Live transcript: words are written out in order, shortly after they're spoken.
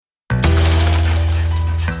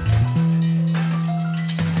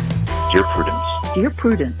Dear Prudence. Dear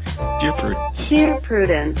Prudence. Dear Prudence. Dear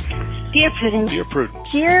Prudence. Dear Prudence. Dear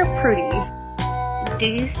Prudence. Dear Prudy. Do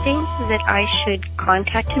you think that I should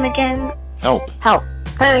contact him again? Help. Help.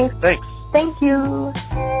 Thanks. Thanks. Thank you.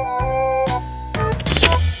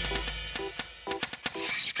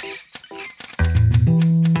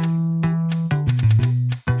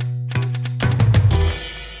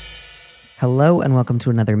 Hello and welcome to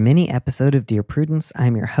another mini episode of Dear Prudence.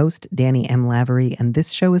 I'm your host, Danny M. Lavery, and this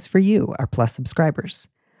show is for you, our Plus subscribers.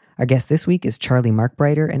 Our guest this week is Charlie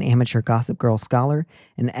Markbrighter, an amateur Gossip Girl scholar,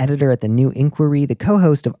 an editor at the New Inquiry, the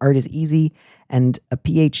co-host of Art is Easy, and a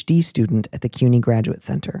PhD student at the CUNY Graduate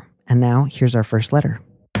Center. And now, here's our first letter.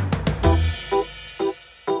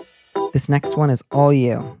 This next one is all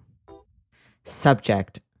you.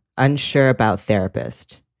 Subject: unsure about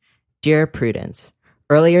therapist. Dear Prudence,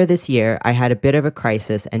 earlier this year, I had a bit of a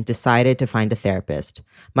crisis and decided to find a therapist.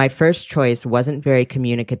 My first choice wasn't very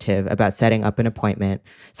communicative about setting up an appointment,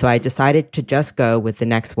 so I decided to just go with the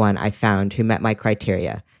next one I found who met my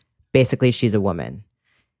criteria. Basically, she's a woman.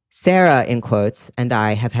 Sarah, in quotes, and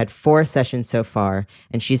I have had 4 sessions so far,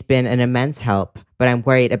 and she's been an immense help, but I'm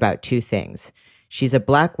worried about 2 things. She's a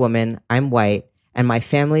black woman, I'm white, and my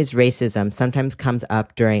family's racism sometimes comes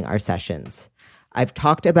up during our sessions. I've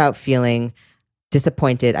talked about feeling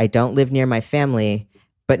disappointed I don't live near my family,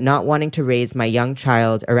 but not wanting to raise my young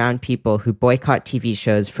child around people who boycott TV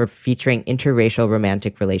shows for featuring interracial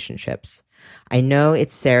romantic relationships. I know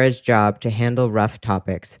it's Sarah's job to handle rough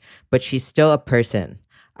topics, but she's still a person.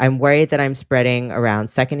 I'm worried that I'm spreading around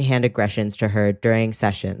secondhand aggressions to her during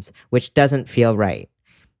sessions, which doesn't feel right.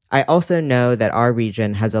 I also know that our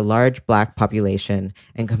region has a large black population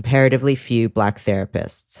and comparatively few black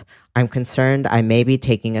therapists. I'm concerned I may be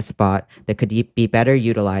taking a spot that could be better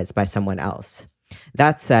utilized by someone else.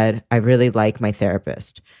 That said, I really like my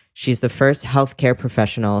therapist. She's the first healthcare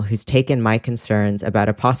professional who's taken my concerns about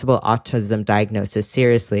a possible autism diagnosis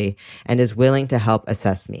seriously and is willing to help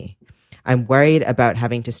assess me. I'm worried about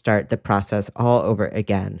having to start the process all over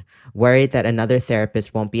again, worried that another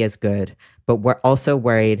therapist won't be as good, but we're also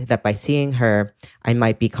worried that by seeing her, I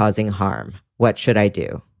might be causing harm. What should I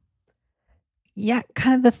do? Yeah,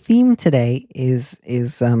 kind of the theme today is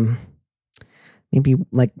maybe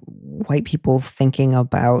like white people thinking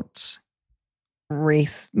about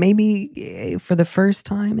race, maybe for the first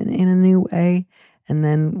time in a new way, and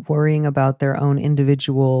then worrying about their own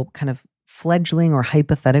individual kind of fledgling or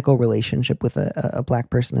hypothetical relationship with a black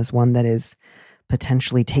person as one that is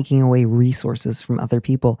potentially taking away resources from other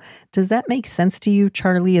people. Does that make sense to you,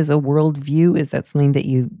 Charlie, as a worldview? Is that something that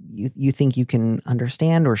you think you can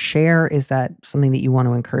understand or share? Is that something that you want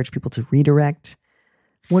to encourage people to redirect?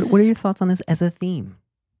 What are your thoughts on this as a theme?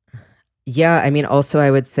 Yeah, I mean, also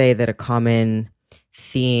I would say that a common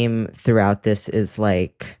theme throughout this is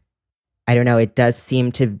like, I don't know, it does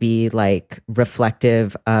seem to be like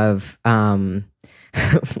reflective of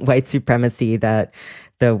white supremacy, that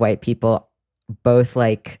the white people both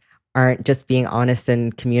like aren't just being honest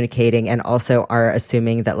and communicating, and also are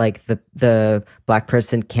assuming that like the black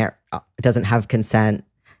person doesn't have consent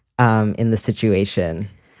in the situation.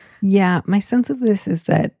 Yeah, my sense of this is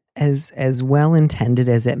that as well intended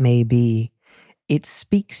as it may be, it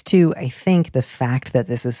speaks to, I think, the fact that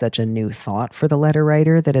this is such a new thought for the letter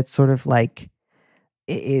writer, that it's sort of like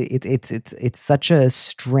it's such a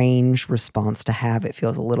strange response to have. It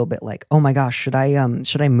feels a little bit like, oh my gosh, should I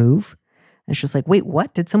move? And it's just like, wait,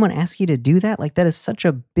 what? Did someone ask you to do that? Like, that is such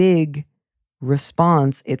a big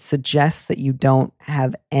response. It suggests that you don't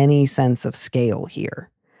have any sense of scale here.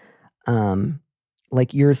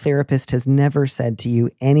 Like, your therapist has never said to you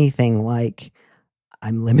anything like,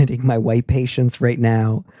 I'm limiting my white patients right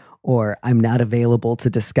now, or I'm not available to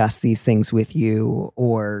discuss these things with you,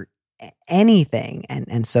 or anything.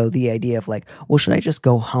 And so the idea of like, well, should I just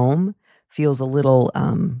go home feels a little,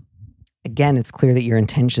 again, it's clear that your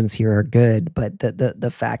intentions here are good, but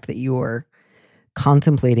the fact that you are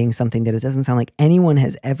contemplating something that it doesn't sound like anyone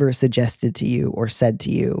has ever suggested to you or said to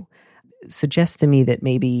you suggests to me that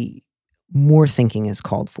maybe more thinking is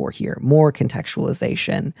called for here, more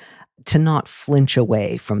contextualization, to not flinch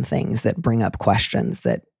away from things that bring up questions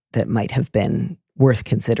that might have been worth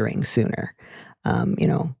considering sooner.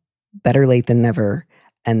 Better late than never.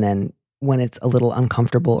 And then when it's a little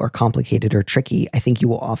uncomfortable or complicated or tricky, I think you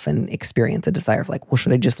will often experience a desire of like, well,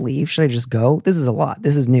 should I just leave? Should I just go? This is a lot.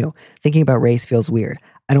 This is new. Thinking about race feels weird.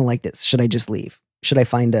 I don't like this. Should I just leave? Should I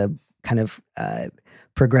find a kind of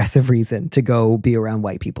progressive reason to go be around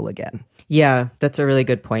white people again? Yeah, that's a really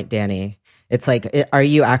good point, Danny. It's like, are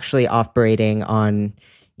you actually operating on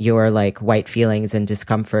your like white feelings and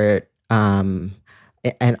discomfort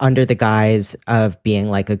and under the guise of being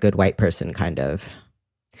like a good white person, kind of.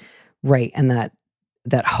 Right. And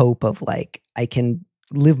that hope of like, I can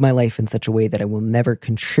live my life in such a way that I will never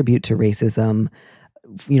contribute to racism.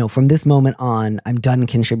 You know, from this moment on, I'm done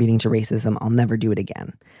contributing to racism. I'll never do it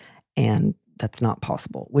again. And that's not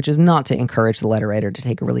possible, which is not to encourage the letter writer to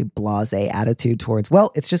take a really blasé attitude towards,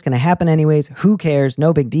 well, it's just going to happen anyways. Who cares?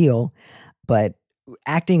 No big deal. But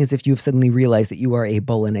acting as if you've suddenly realized that you are a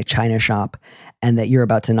bull in a china shop and that you're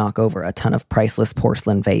about to knock over a ton of priceless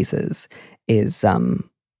porcelain vases is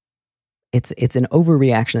it's an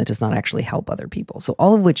overreaction that does not actually help other people. So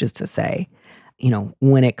all of which is to say, you know,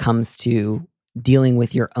 when it comes to dealing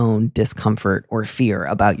with your own discomfort or fear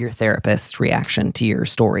about your therapist's reaction to your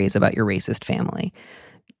stories about your racist family,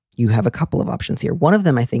 you have a couple of options here. One of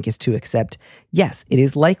them, I think, is to accept, yes, it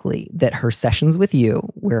is likely that her sessions with you,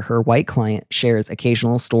 where her white client shares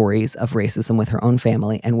occasional stories of racism with her own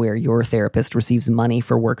family and where your therapist receives money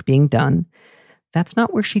for work being done, that's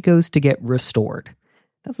not where she goes to get restored.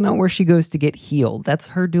 That's not where she goes to get healed. That's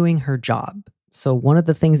her doing her job. So one of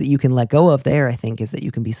the things that you can let go of there, I think, is that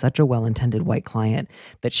you can be such a well-intended white client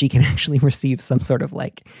that she can actually receive some sort of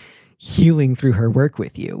like healing through her work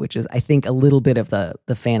with you, which is, I think, a little bit of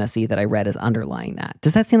the fantasy that I read is underlying that.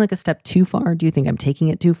 Does that seem like a step too far? Do you think I'm taking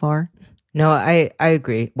it too far? No, I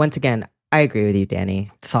agree. Once again, I agree with you, Danny.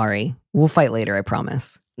 Sorry. We'll fight later, I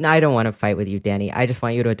promise. No, I don't want to fight with you, Danny. I just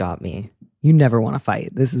want you to adopt me. You never want to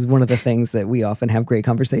fight. This is one of the things that we often have great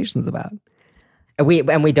conversations about. And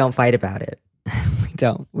we don't fight about it.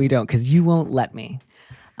 We don't, because you won't let me.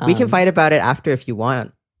 We can fight about it after if you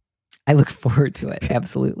want. I look forward to it.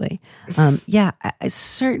 Absolutely. Yeah,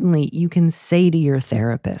 certainly you can say to your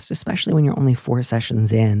therapist, especially when you're only 4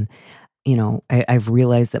 sessions in, you know, I've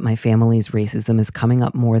realized that my family's racism is coming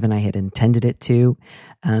up more than I had intended it to.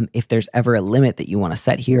 If there's ever a limit that you want to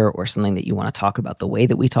set here or something that you want to talk about the way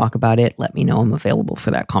that we talk about it, let me know. I'm available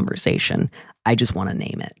for that conversation. I just want to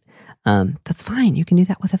name it. That's fine. You can do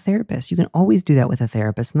that with a therapist. You can always do that with a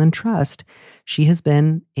therapist. And then trust, she has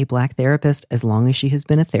been a Black therapist as long as she has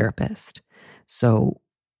been a therapist. So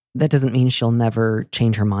that doesn't mean she'll never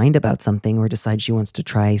change her mind about something or decide she wants to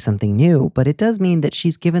try something new, but it does mean that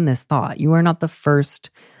she's given this thought. You are not the first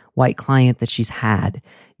white client that she's had.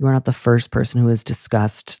 You are not the first person who has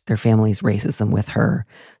discussed their family's racism with her.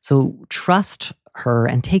 So trust her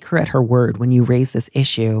and take her at her word when you raise this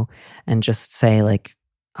issue and just say, like,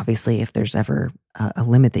 obviously, if there's ever a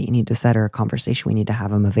limit that you need to set or a conversation we need to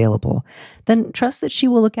have them available, then trust that she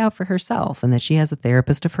will look out for herself and that she has a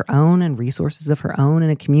therapist of her own and resources of her own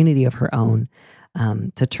and a community of her own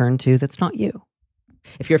to turn to that's not you.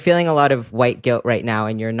 If you're feeling a lot of white guilt right now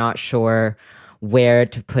and you're not sure where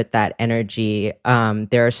to put that energy,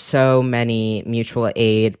 there are so many mutual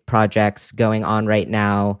aid projects going on right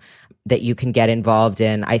now that you can get involved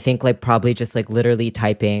in. I think like probably just like literally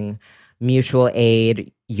typing mutual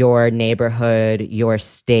aid, your neighborhood, your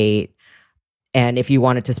state. And if you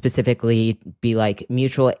wanted to specifically be like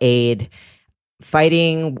mutual aid,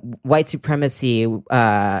 fighting white supremacy,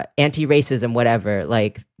 anti-racism, whatever,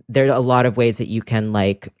 like there are a lot of ways that you can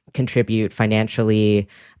like contribute financially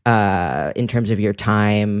in terms of your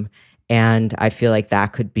time. And I feel like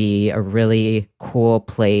that could be a really cool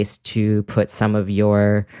place to put some of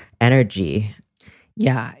your energy.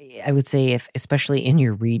 Yeah, I would say if, especially in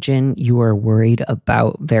your region, you are worried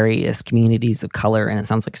about various communities of color, and it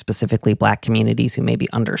sounds like specifically Black communities who may be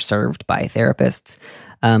underserved by therapists,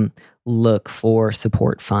 look for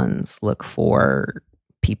support funds, look for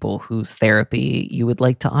people whose therapy you would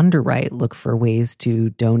like to underwrite, look for ways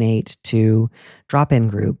to donate to drop-in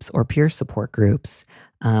groups or peer support groups.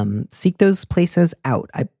 Seek those places out.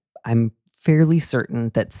 I'm fairly certain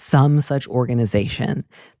that some such organization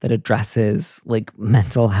that addresses like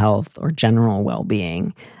mental health or general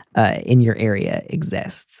well-being in your area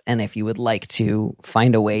exists. And if you would like to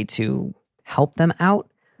find a way to help them out,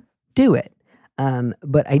 do it.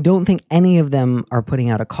 But I don't think any of them are putting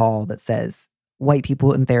out a call that says, white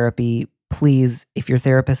people in therapy, please, if your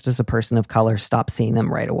therapist is a person of color, stop seeing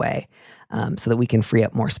them right away. So that we can free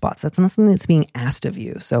up more spots. That's not something that's being asked of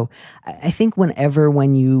you. So I think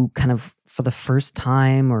when you kind of, for the first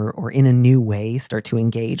time or in a new way, start to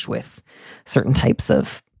engage with certain types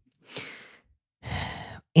of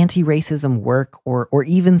anti-racism work or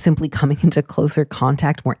even simply coming into closer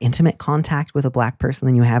contact, more intimate contact with a Black person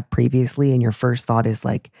than you have previously, and your first thought is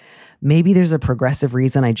like, maybe there's a progressive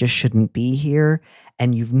reason I just shouldn't be here,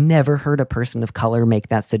 and you've never heard a person of color make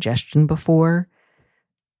that suggestion before,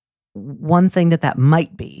 one thing that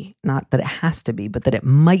might be, not that it has to be, but that it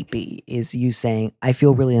might be, is you saying, I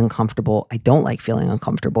feel really uncomfortable. I don't like feeling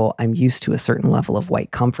uncomfortable. I'm used to a certain level of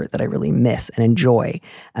white comfort that I really miss and enjoy,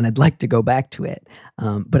 and I'd like to go back to it.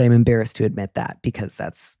 But I'm embarrassed to admit that because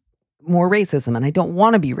that's more racism, and I don't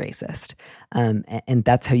want to be racist. And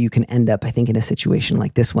that's how you can end up, I think, in a situation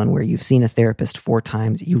like this one where you've seen a therapist 4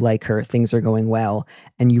 times, you like her, things are going well,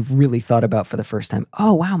 and you've really thought about for the first time,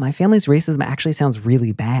 oh, wow, my family's racism actually sounds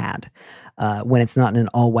really bad, when it's not in an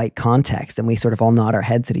all-white context, and we sort of all nod our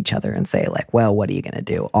heads at each other and say, like, well, what are you going to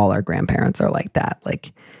do? All our grandparents are like that.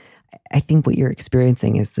 Like, I think what you're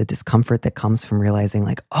experiencing is the discomfort that comes from realizing,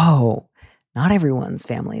 like, oh, not everyone's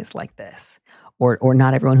family is like this. Or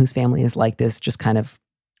not everyone whose family is like this just kind of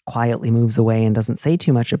quietly moves away and doesn't say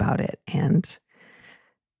too much about it. And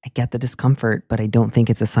I get the discomfort, but I don't think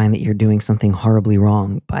it's a sign that you're doing something horribly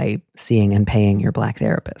wrong by seeing and paying your Black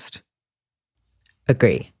therapist.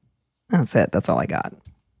 Agree. That's it. That's all I got.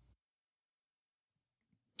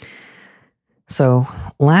 So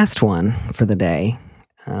last one for the day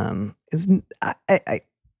is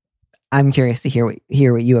I'm curious to hear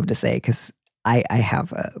what you have to say, because I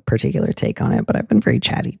have a particular take on it, but I've been very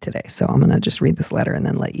chatty today. So I'm going to just read this letter and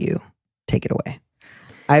then let you take it away.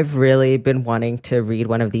 I've really been wanting to read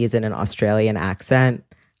one of these in an Australian accent.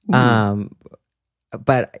 But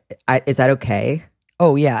is that okay?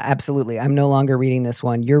 Oh, yeah, absolutely. I'm no longer reading this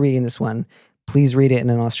one. You're reading this one. Please read it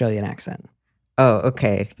in an Australian accent. Oh,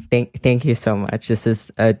 okay. Thank you so much. This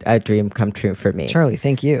is a dream come true for me. Charlie,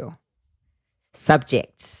 thank you.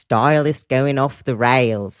 Subject, stylist going off the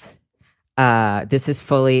rails. This is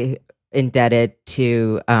fully indebted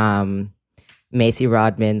to Macy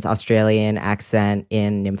Rodman's Australian accent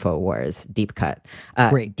in InfoWars, deep cut.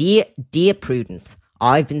 Great. Dear Prudence,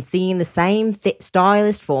 I've been seeing the same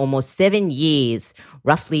stylist for almost 7 years,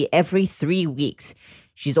 roughly every 3 weeks.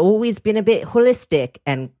 She's always been a bit holistic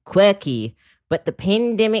and quirky, but the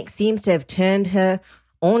pandemic seems to have turned her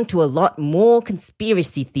onto a lot more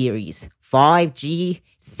conspiracy theories. 5G,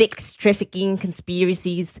 sex trafficking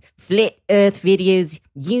conspiracies, flat earth videos,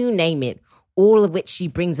 you name it, all of which she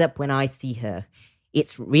brings up when I see her.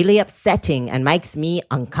 It's really upsetting and makes me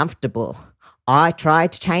uncomfortable. I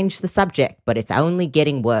tried to change the subject, but it's only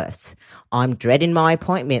getting worse. I'm dreading my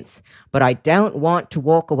appointments, but I don't want to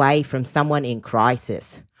walk away from someone in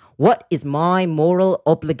crisis. What is my moral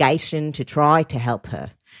obligation to try to help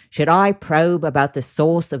her? Should I probe about the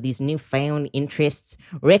source of these newfound interests,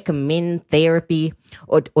 recommend therapy,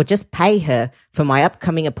 or just pay her for my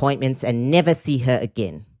upcoming appointments and never see her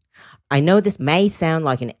again? I know this may sound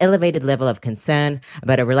like an elevated level of concern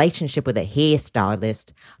about a relationship with a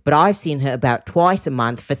hairstylist, but I've seen her about twice a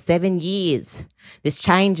month for 7 years. This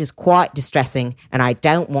change is quite distressing, and I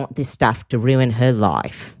don't want this stuff to ruin her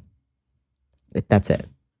life. That's it.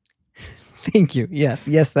 Thank you. Yes,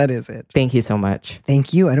 that is it. Thank you so much.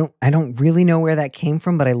 Thank you. I don't really know where that came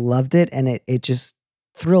from, but I loved it, and it just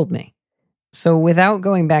thrilled me. So without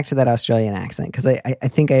going back to that Australian accent, because I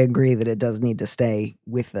think I agree that it does need to stay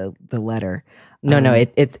with the letter. No,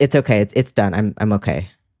 it's okay. It's done. I'm okay.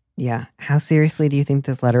 Yeah. How seriously do you think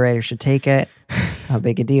this letter writer should take it? How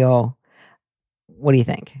big a deal? What do you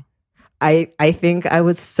think? I think I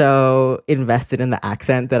was so invested in the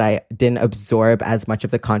accent that I didn't absorb as much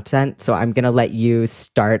of the content. So I'm going to let you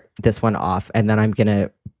start this one off, and then I'm going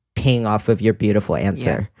to ping off of your beautiful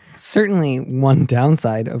answer. Yeah. Certainly one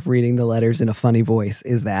downside of reading the letters in a funny voice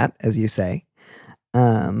is that, as you say.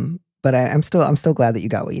 But I'm still glad that you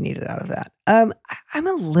got what you needed out of that. I'm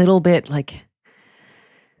a little bit like,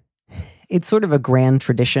 it's sort of a grand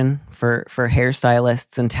tradition for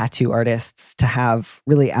hairstylists and tattoo artists to have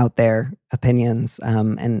really out there opinions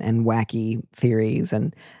and wacky theories.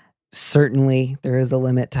 And certainly there is a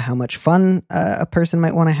limit to how much fun a person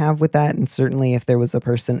might want to have with that. And certainly if there was a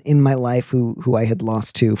person in my life who I had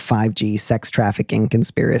lost to 5G sex trafficking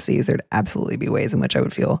conspiracies, there'd absolutely be ways in which I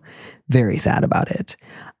would feel very sad about it.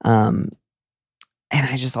 And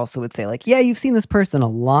I just also would say, like, yeah, you've seen this person a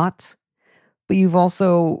lot, but you've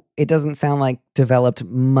also, it doesn't sound like developed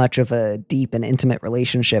much of a deep and intimate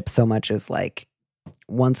relationship so much as like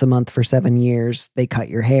once a month for 7 years, they cut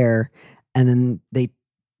your hair and then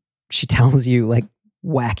she tells you like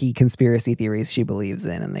wacky conspiracy theories she believes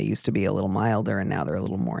in, and they used to be a little milder and now they're a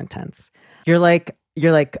little more intense. You're like,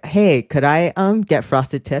 hey, could I get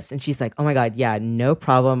frosted tips? And she's like, oh my God, yeah, no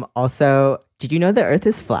problem. Also, did you know the earth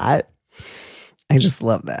is flat? I just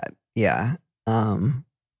love that. Yeah.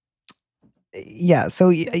 Yeah.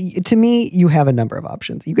 So to me, you have a number of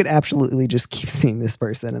options. You could absolutely just keep seeing this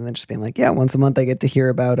person and then just being like, yeah, once a month I get to hear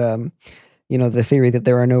about, the theory that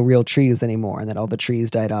there are no real trees anymore and that all the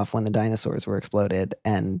trees died off when the dinosaurs were exploded.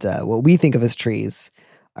 And what we think of as trees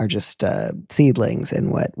are just seedlings,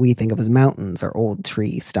 and what we think of as mountains are old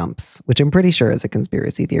tree stumps, which I'm pretty sure is a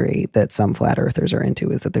conspiracy theory that some flat earthers are into,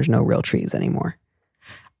 is that there's no real trees anymore.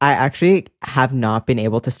 I actually have not been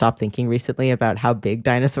able to stop thinking recently about how big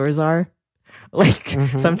dinosaurs are. Like,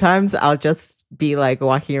 sometimes I'll just be like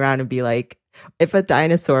walking around and be like, if a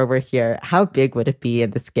dinosaur were here, how big would it be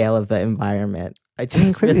in the scale of the environment?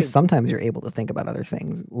 Clearly really... sometimes you're able to think about other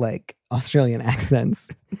things like Australian accents.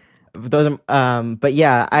 Those, but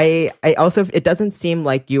yeah, I also, it doesn't seem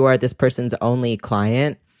like you are this person's only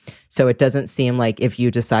client. So it doesn't seem like if you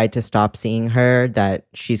decide to stop seeing her that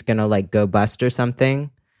she's gonna like go bust or something.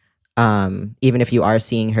 Even if you are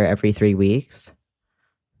seeing her every 3 weeks.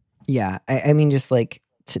 Yeah, I mean, just like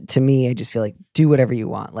to me, I just feel like do whatever you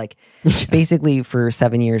want. Like, basically, for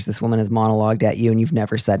 7 years, this woman has monologued at you, and you've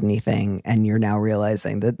never said anything, and you're now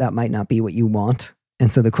realizing that that might not be what you want.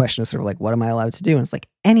 And so the question is sort of like, what am I allowed to do? And it's like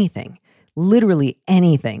anything, literally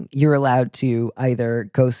anything. You're allowed to either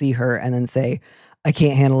go see her and then say, I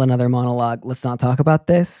can't handle another monologue. Let's not talk about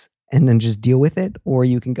this. And then just deal with it. Or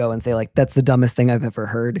you can go and say, like, that's the dumbest thing I've ever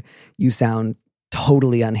heard. You sound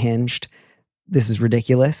totally unhinged. This is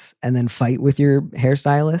ridiculous. And then fight with your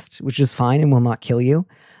hairstylist, which is fine and will not kill you.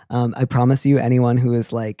 I promise you, anyone who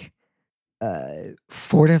is like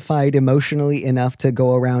fortified emotionally enough to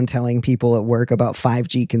go around telling people at work about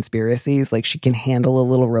 5G conspiracies, like, she can handle a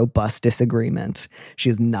little robust disagreement. She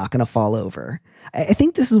is not going to fall over. I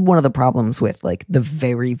think this is one of the problems with like the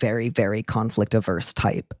very, very, very conflict averse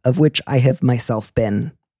type, of which I have myself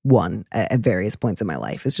been one at various points in my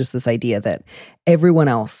life. It's just this idea that everyone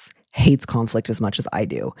else hates conflict as much as I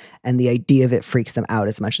do, and the idea of it freaks them out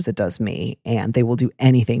as much as it does me, and they will do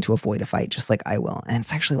anything to avoid a fight just like I will. And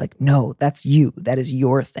it's actually like, no, that's you. That is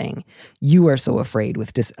your thing. You are so afraid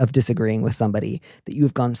of disagreeing with somebody that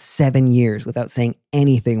you've gone 7 years without saying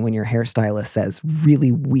anything when your hairstylist says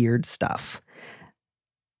really weird stuff.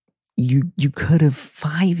 You could have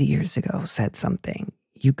 5 years ago said something.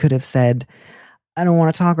 You could have said, I don't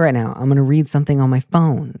want to talk right now. I'm going to read something on my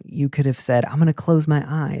phone. You could have said, I'm going to close my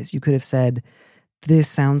eyes. You could have said, this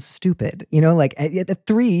sounds stupid. Like at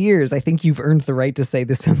 3 years, I think you've earned the right to say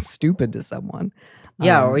this sounds stupid to someone.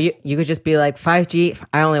 Yeah, or you could just be like, 5G,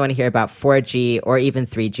 I only want to hear about 4G or even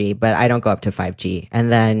 3G, but I don't go up to 5G.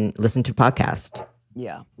 And then listen to podcast.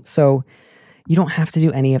 Yeah. So you don't have to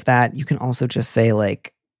do any of that. You can also just say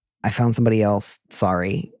like, I found somebody else,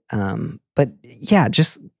 sorry. But yeah,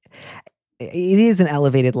 just... it is an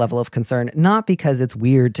elevated level of concern, not because it's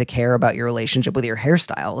weird to care about your relationship with your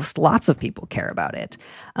hairstylist. Lots of people care about it.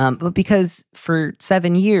 But because for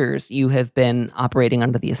 7 years, you have been operating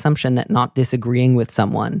under the assumption that not disagreeing with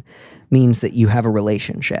someone means that you have a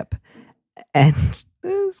relationship. And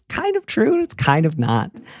it's kind of true, and it's kind of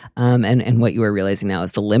not. And what you are realizing now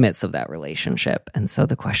is the limits of that relationship. And so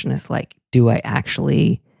the question is like, do I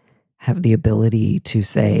actually have the ability to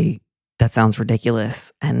say, that sounds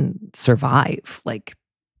ridiculous, and survive like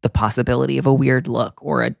the possibility of a weird look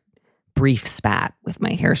or a brief spat with my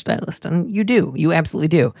hairstylist? And you absolutely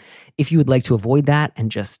do. If you would like to avoid that and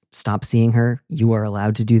just stop seeing her, you are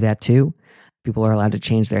allowed to do that too. People are allowed to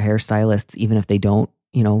change their hairstylists, even if they don't,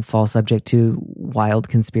 fall subject to wild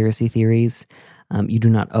conspiracy theories. You do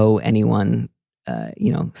not owe anyone,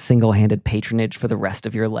 single-handed patronage for the rest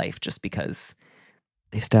of your life just because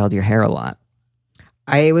they've styled your hair a lot.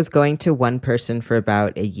 I was going to one person for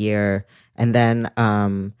about a year, and then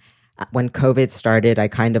when COVID started, I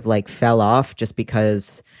kind of like fell off just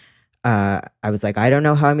because I was like, I don't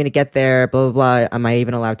know how I'm going to get there, blah, blah, blah. Am I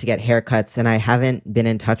even allowed to get haircuts? And I haven't been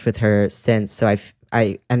in touch with her since. So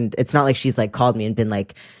and it's not like she's like called me and been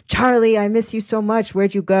like, Charlie, I miss you so much.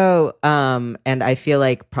 Where'd you go? And I feel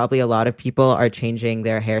like probably a lot of people are changing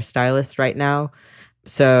their hairstylist right now.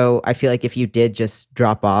 So I feel like if you did just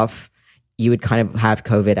drop off, you would kind of have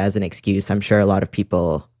COVID as an excuse. I'm sure a lot of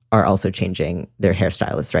people are also changing their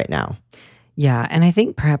hairstylists right now. Yeah, and I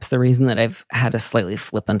think perhaps the reason that I've had a slightly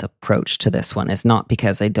flippant approach to this one is not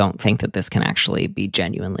because I don't think that this can actually be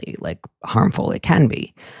genuinely like harmful. It can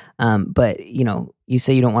be. But, you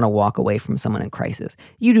say you don't want to walk away from someone in crisis.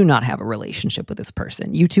 You do not have a relationship with this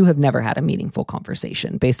person. You two have never had a meaningful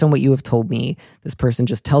conversation. Based on what you have told me, this person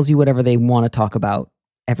just tells you whatever they want to talk about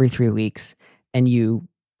every 3 weeks, and you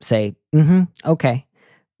say, okay.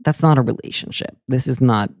 That's not a relationship. This is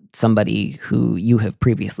not somebody who you have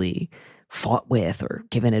previously fought with or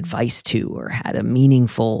given advice to or had a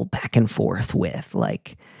meaningful back and forth with.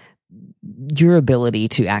 Like, your ability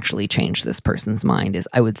to actually change this person's mind is,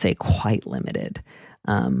 I would say, quite limited.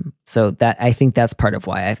 So that I think that's part of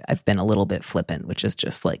why I've been a little bit flippant, which is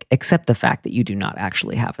just like accept the fact that you do not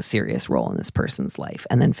actually have a serious role in this person's life,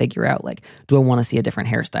 and then figure out like, do I want to see a different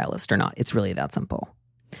hairstylist or not? It's really that simple.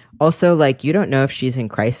 Also, like, you don't know if she's in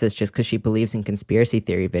crisis just because she believes in conspiracy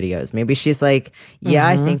theory videos. Maybe she's like, yeah,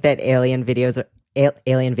 I think that alien videos.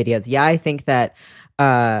 Yeah, I think that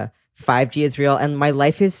 5G is real, and my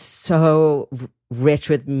life is so rich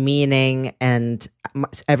with meaning, and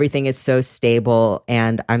everything is so stable,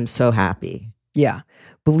 and I'm so happy. Yeah.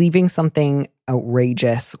 Believing something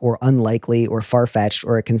outrageous or unlikely or far-fetched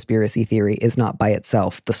or a conspiracy theory is not by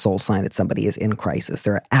itself the sole sign that somebody is in crisis.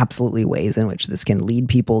 There are absolutely ways in which this can lead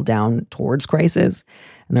people down towards crisis.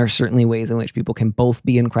 And there are certainly ways in which people can both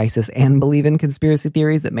be in crisis and believe in conspiracy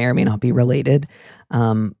theories that may or may not be related.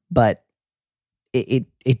 But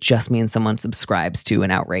it just means someone subscribes to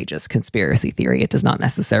an outrageous conspiracy theory. It does not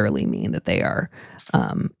necessarily mean that they are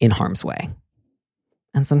in harm's way.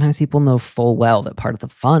 And sometimes people know full well that part of the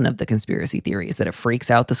fun of the conspiracy theory is that it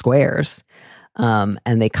freaks out the squares.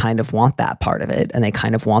 And they kind of want that part of it. And they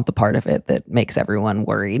kind of want the part of it that makes everyone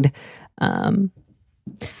worried.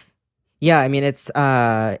 Yeah, I mean, you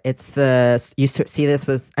see this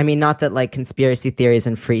with, I mean, not that like conspiracy theories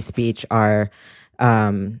and free speech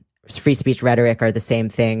rhetoric are the same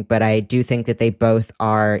thing, but I do think that they both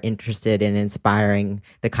are interested in inspiring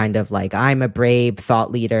the kind of like, I'm a brave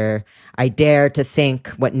thought leader. I dare to think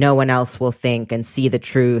what no one else will think and see the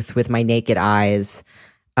truth with my naked eyes.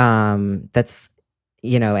 That's,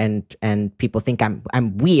 you know, and people think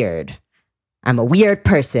I'm weird. I'm a weird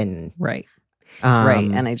person. Right.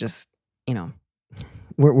 Right. And I just, you know,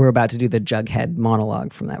 we're about to do the Jughead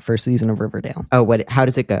monologue from that first season of Riverdale. Oh, how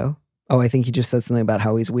does it go? Oh, I think he just said something about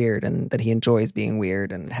how he's weird and that he enjoys being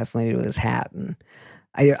weird and it has something to do with his hat. And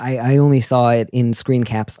I only saw it in screen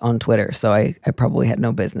caps on Twitter, so I probably had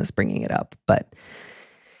no business bringing it up. But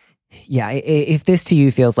yeah, if this to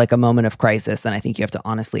you feels like a moment of crisis, then I think you have to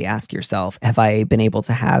honestly ask yourself, have I been able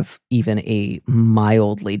to have even a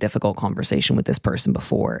mildly difficult conversation with this person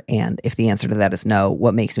before? And if the answer to that is no,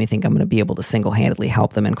 what makes me think I'm going to be able to single-handedly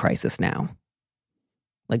help them in crisis now?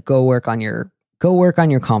 Like, go work on your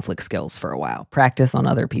conflict skills for a while. Practice on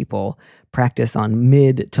other people. Practice on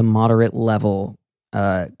mid to moderate level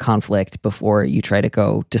conflict before you try to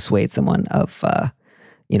go dissuade someone of,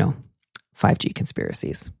 5G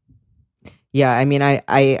conspiracies. Yeah, I mean,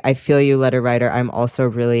 I feel you, letter writer. I'm also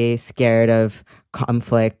really scared of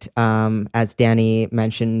conflict, as Danny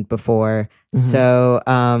mentioned before. Mm-hmm. So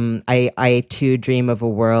I too dream of a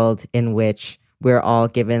world in which we're all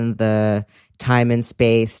given the time and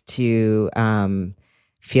space to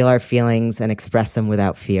feel our feelings and express them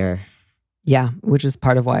without fear. Yeah, which is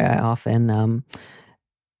part of why I often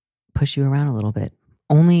push you around a little bit.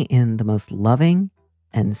 Only in the most loving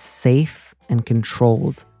and safe and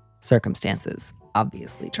controlled circumstances,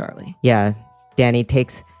 obviously, Charlie. Yeah, Danny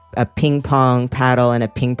takes a ping pong paddle and a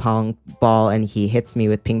ping pong ball and he hits me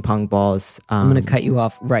with ping pong balls. I'm going to cut you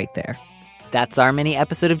off right there. That's our mini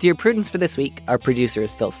episode of Dear Prudence for this week. Our producer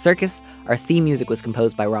is Phil Serkis. Our theme music was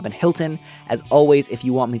composed by Robin Hilton. As always, if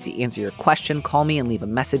you want me to answer your question, call me and leave a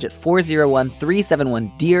message at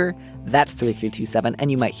 401-371-DEAR. That's 3327,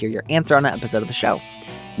 and you might hear your answer on an episode of the show.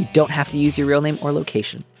 You don't have to use your real name or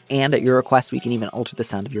location. And at your request, we can even alter the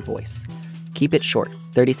sound of your voice. Keep it short,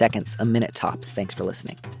 30 seconds, a minute tops. Thanks for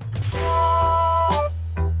listening.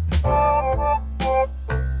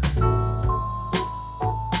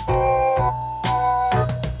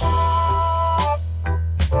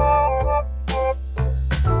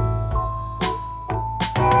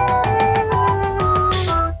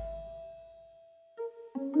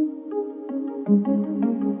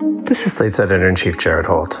 This is Slate's Editor-in-Chief Jared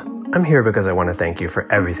Holt. I'm here because I want to thank you for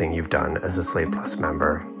everything you've done as a Slate Plus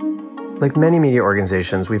member. Like many media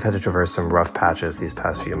organizations, we've had to traverse some rough patches these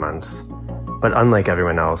past few months. But unlike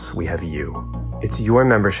everyone else, we have you. It's your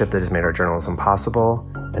membership that has made our journalism possible,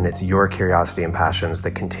 and it's your curiosity and passions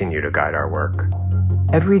that continue to guide our work.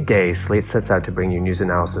 Every day, Slate sets out to bring you news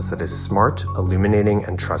analysis that is smart, illuminating,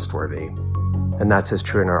 and trustworthy. And that's as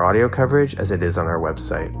true in our audio coverage as it is on our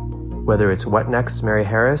website. Whether it's What Next, Mary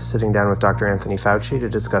Harris sitting down with Dr. Anthony Fauci to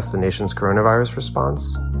discuss the nation's coronavirus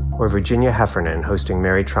response, or Virginia Heffernan hosting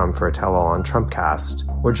Mary Trump for a tell-all on Trumpcast,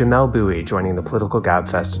 or Jamel Bowie joining the Political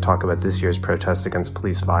Gabfest to talk about this year's protests against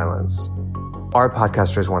police violence. Our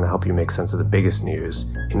podcasters want to help you make sense of the biggest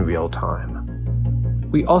news in real time.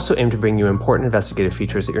 We also aim to bring you important investigative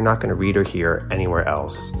features that you're not going to read or hear anywhere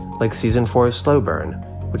else, like Season 4 of Slow Burn,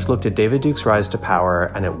 which looked at David Duke's rise to power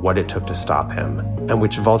and at what it took to stop him, and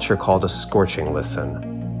which Vulture called a scorching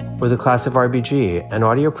listen. Or The Class of RBG, an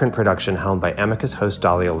audio print production helmed by Amicus host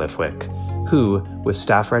Dahlia Lithwick, who, with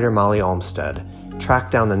staff writer Molly Olmstead,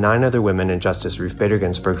 tracked down the 9 other women in Justice Ruth Bader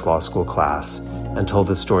Ginsburg's law school class and told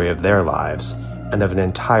the story of their lives and of an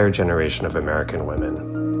entire generation of American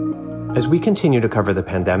women. As we continue to cover the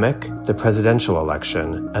pandemic, the presidential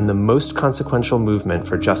election, and the most consequential movement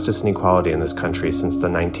for justice and equality in this country since the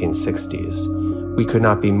 1960s, we could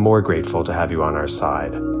not be more grateful to have you on our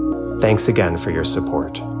side. Thanks again for your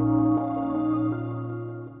support.